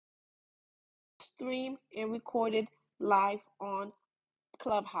streamed and recorded live on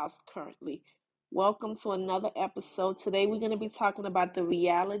Clubhouse currently. Welcome to another episode. Today we're going to be talking about the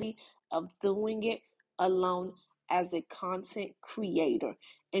reality of doing it alone as a content creator.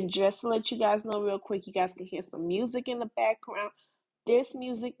 And just to let you guys know real quick, you guys can hear some music in the background. This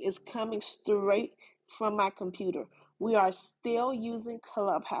music is coming straight from my computer. We are still using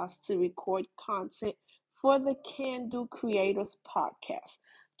Clubhouse to record content for the Can Do Creators podcast.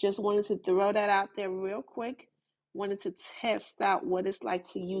 Just wanted to throw that out there real quick. Wanted to test out what it's like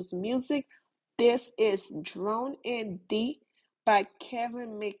to use music. This is Drone and D by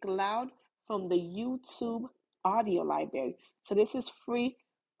Kevin MacLeod from the YouTube audio library. So this is free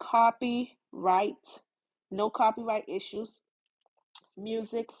copyright, no copyright issues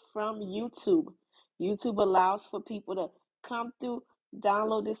music from YouTube. YouTube allows for people to come through,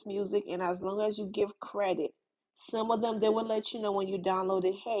 download this music, and as long as you give credit, some of them they will let you know when you download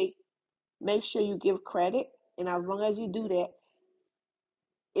it, hey, make sure you give credit. And as long as you do that,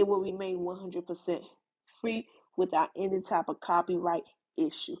 it will remain 100% free without any type of copyright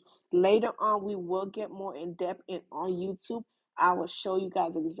issue. Later on, we will get more in depth and on YouTube. I will show you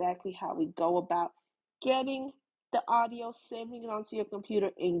guys exactly how we go about getting the audio, saving it onto your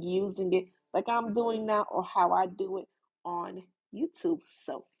computer, and using it like I'm doing now, or how I do it on YouTube.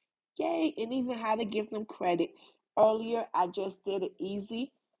 So, yay, and even how to give them credit. Earlier, I just did it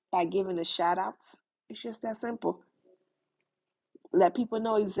easy by giving the shout outs. It's just that simple. Let people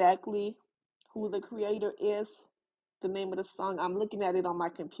know exactly who the creator is, the name of the song. I'm looking at it on my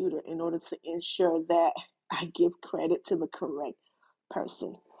computer in order to ensure that I give credit to the correct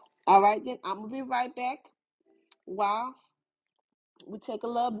person. All right, then I'm gonna be right back while we take a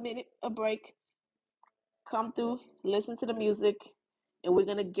little minute, a break, come through, listen to the music, and we're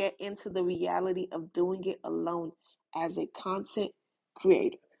gonna get into the reality of doing it alone as a content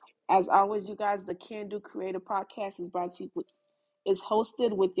creator. As always, you guys, the Can Do Creator podcast is brought to you with is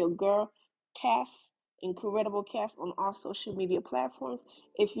hosted with your girl Cass, Incredible Cass, on all social media platforms.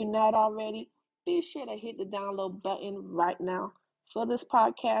 If you're not already, be sure to hit the download button right now for this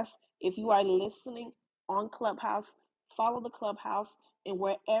podcast. If you are listening on Clubhouse, follow the Clubhouse, and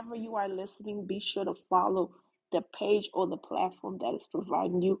wherever you are listening, be sure to follow the page or the platform that is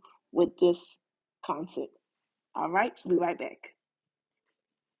providing you with this content. All right, be right back.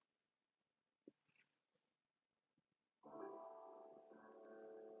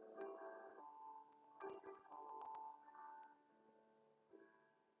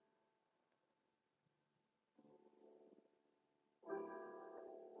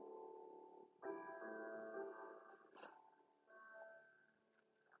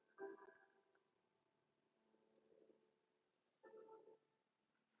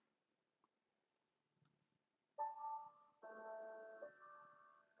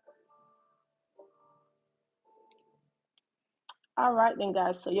 All right, then,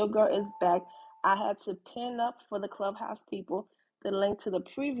 guys. So your girl is back. I had to pin up for the Clubhouse people the link to the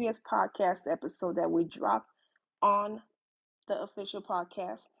previous podcast episode that we dropped on the official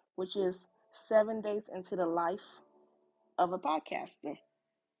podcast, which is 7 days into the life of a podcaster.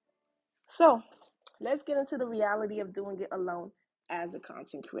 So let's get into the reality of doing it alone as a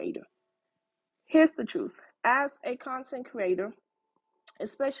content creator. Here's the truth. As a content creator,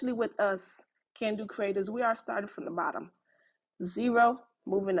 especially with us Can Do creators, we are starting from the bottom. Zero,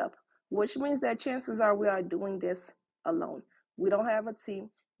 moving up, which means that chances are we are doing this alone. We don't have a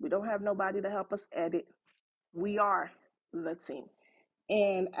team. We don't have nobody to help us edit. We are the team.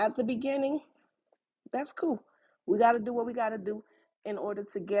 And at the beginning, that's cool. We got to do what we got to do in order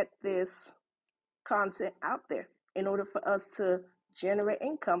to get this content out there, in order for us to generate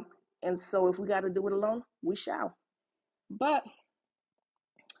income. And so if we got to do it alone, we shall. But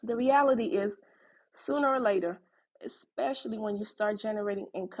the reality is, sooner or later, especially when you start generating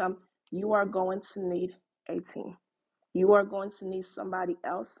income, you are going to need a team. You are going to need somebody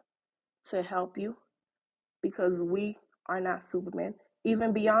else to help you, because we are not Superman.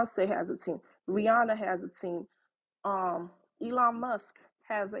 Even Beyonce has a team. Rihanna has a team. Elon Musk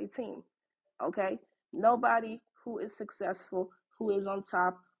has a team. Okay? Nobody who is successful, who is on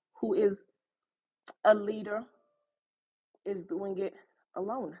top, who is a leader is doing it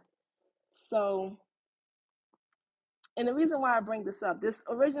alone. So, and the reason why I bring this up, this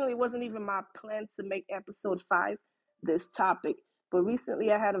originally wasn't even my plan to make episode 5 this topic, but recently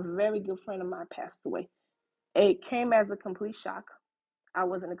I had a very good friend of mine passed away. It came as a complete shock. I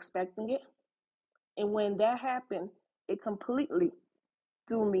wasn't expecting it. And when that happened, it completely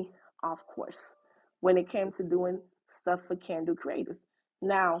threw me off course when it came to doing stuff for Can Do Creators.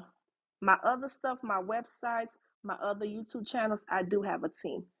 Now, my other stuff, my websites, my other YouTube channels, I do have a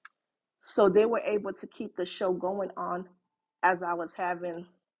team. So they were able to keep the show going on as I was having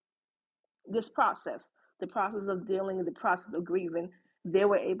this process, the process of dealing, the process of grieving. They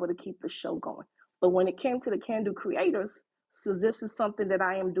were able to keep the show going. But when it came to the Can Do Creators, so this is something that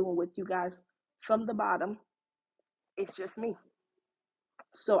I am doing with you guys from the bottom. It's just me.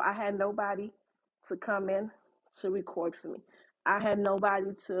 So I had nobody to come in to record for me. I had nobody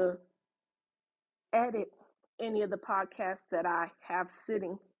to edit any of the podcasts that I have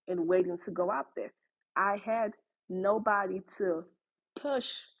sitting and waiting to go out there. I had nobody to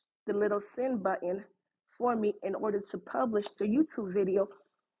push the little send button for me in order to publish the YouTube video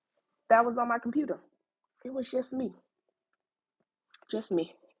that was on my computer. It was just me, just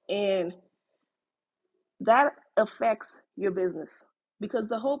me. And that affects your business because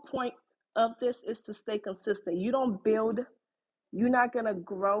the whole point of this is to stay consistent. You don't build, you're not going to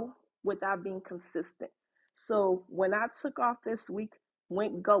grow without being consistent. So when I took off this week,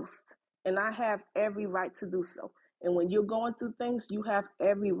 went ghost, and I have every right to do so. And when you're going through things, you have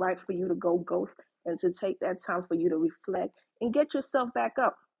every right for you to go ghost and to take that time for you to reflect and get yourself back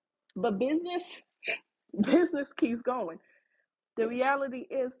up. But business keeps going. The reality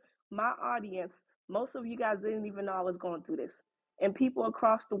is, my audience, most of you guys didn't even know I was going through this. And people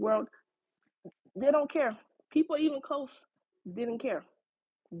across the world, they don't care. People even close didn't care.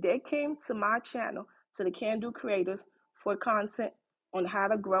 They came to my channel, to the Can Do Creators, for content on how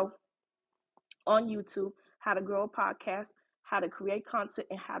to grow on YouTube, how to grow a podcast, how to create content,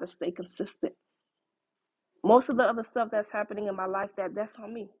 and how to stay consistent. Most of the other stuff that's happening in my life, that's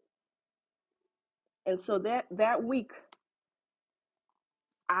on me. And so that week,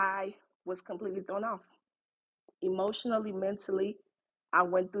 I was completely thrown off. Emotionally, mentally, I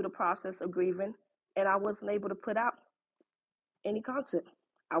went through the process of grieving, and I wasn't able to put out any content.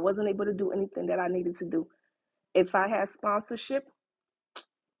 I wasn't able to do anything that I needed to do. If I had sponsorship,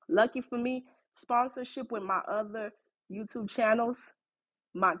 lucky for me, sponsorship with my other YouTube channels,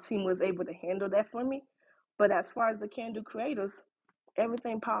 my team was able to handle that for me. But as far as the Can Do Creators,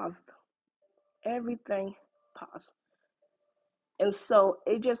 everything paused. Everything paused. And so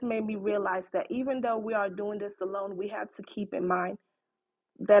it just made me realize that even though we are doing this alone, we have to keep in mind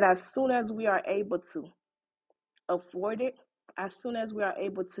that as soon as we are able to afford it, as soon as we are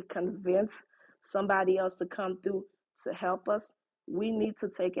able to convince somebody else to come through to help us, we need to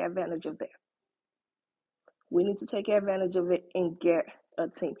take advantage of that. We need to take advantage of it and get a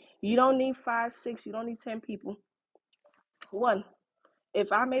team. You don't need 5, 6, you don't need 10 people. One,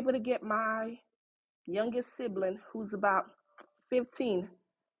 if I'm able to get my youngest sibling, who's about 15,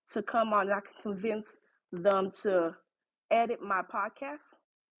 to come on and I can convince them to edit my podcast,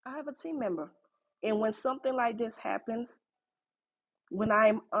 I have a team member. And when something like this happens, when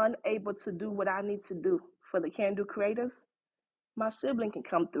I'm unable to do what I need to do for the Can Do Creators, my sibling can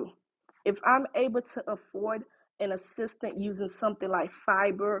come through. If I'm able to afford an assistant using something like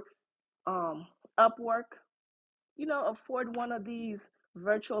Fiverr, Upwork, afford one of these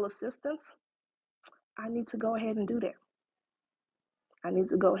virtual assistants, I need to go ahead and do that. I need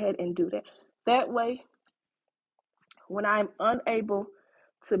to go ahead and do that. That way, when I'm unable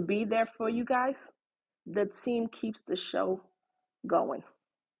to be there for you guys, the team keeps the show going.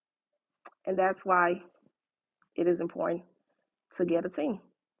 And that's why it is important to get a team.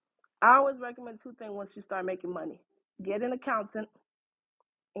 I always recommend 2 things once you start making money: get an accountant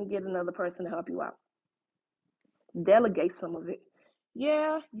and get another person to help you out. Delegate some of it.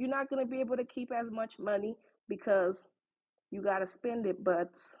 Yeah, you're not going to be able to keep as much money because you got to spend it,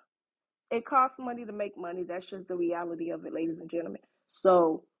 but it costs money to make money. That's just the reality of it, ladies and gentlemen.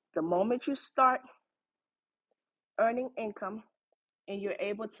 So the moment you start earning income and you're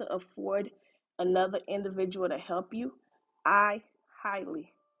able to afford another individual to help you, I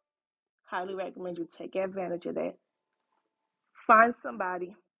highly, highly recommend you take advantage of that. Find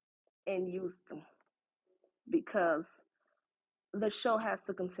somebody and use them because the show has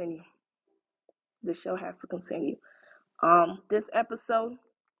to continue. The show has to continue. This episode,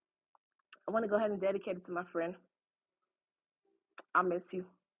 I want to go ahead and dedicate it to my friend. I miss you.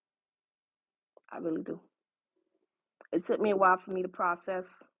 I really do. It took me a while for me to process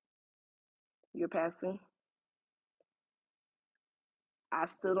your passing. I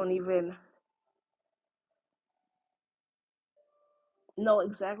still don't even know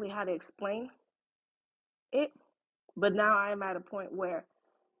exactly how to explain it, but now I am at a point where,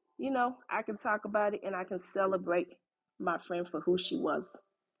 I can talk about it and I can celebrate my friend for who she was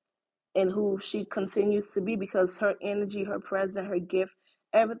and who she continues to be because her energy, her presence, her gift,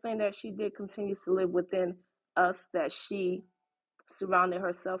 everything that she did continues to live within us that she surrounded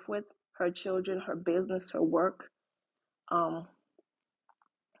herself with, her children, her business, her work.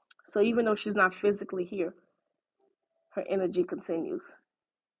 So even though she's not physically here, her energy continues.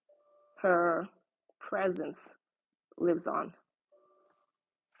 Her presence lives on.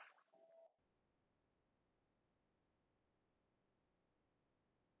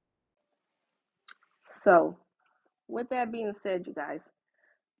 So, with that being said, you guys,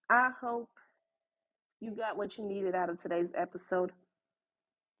 I hope you got what you needed out of today's episode.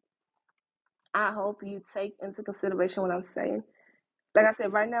 I hope you take into consideration what I'm saying. Like I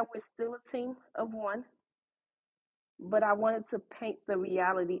said, right now we're still a team of one, but I wanted to paint the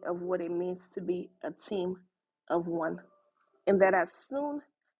reality of what it means to be a team of one. And that as soon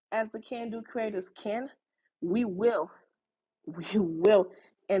as the Can Do creators can, we will, we will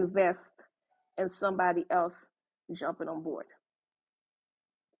invest in somebody else jumping on board.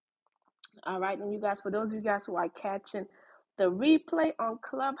 All right, and you guys, for those of you guys who are catching the replay on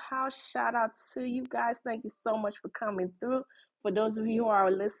Clubhouse, shout out to you guys. Thank you so much for coming through. For those of you who are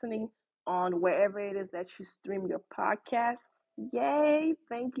listening on wherever it is that you stream your podcast, yay,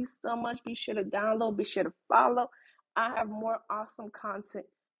 thank you so much. Be sure to download, be sure to follow. I have more awesome content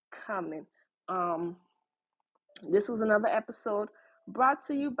coming. This was another episode brought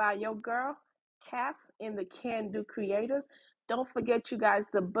to you by your girl, Cass, and the Can Do Creators. Don't forget, you guys,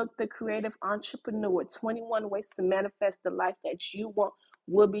 the book, The Creative Entrepreneur 21 Ways to Manifest the Life That You Want,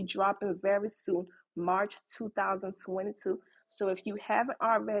 will be dropping very soon, March 2022. So if you haven't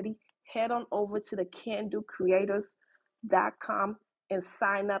already, head on over to the candocreators.com and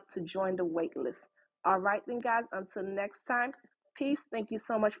sign up to join the wait list. All right, then, guys, until next time, peace. Thank you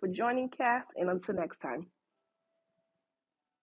so much for joining, Cass, and until next time.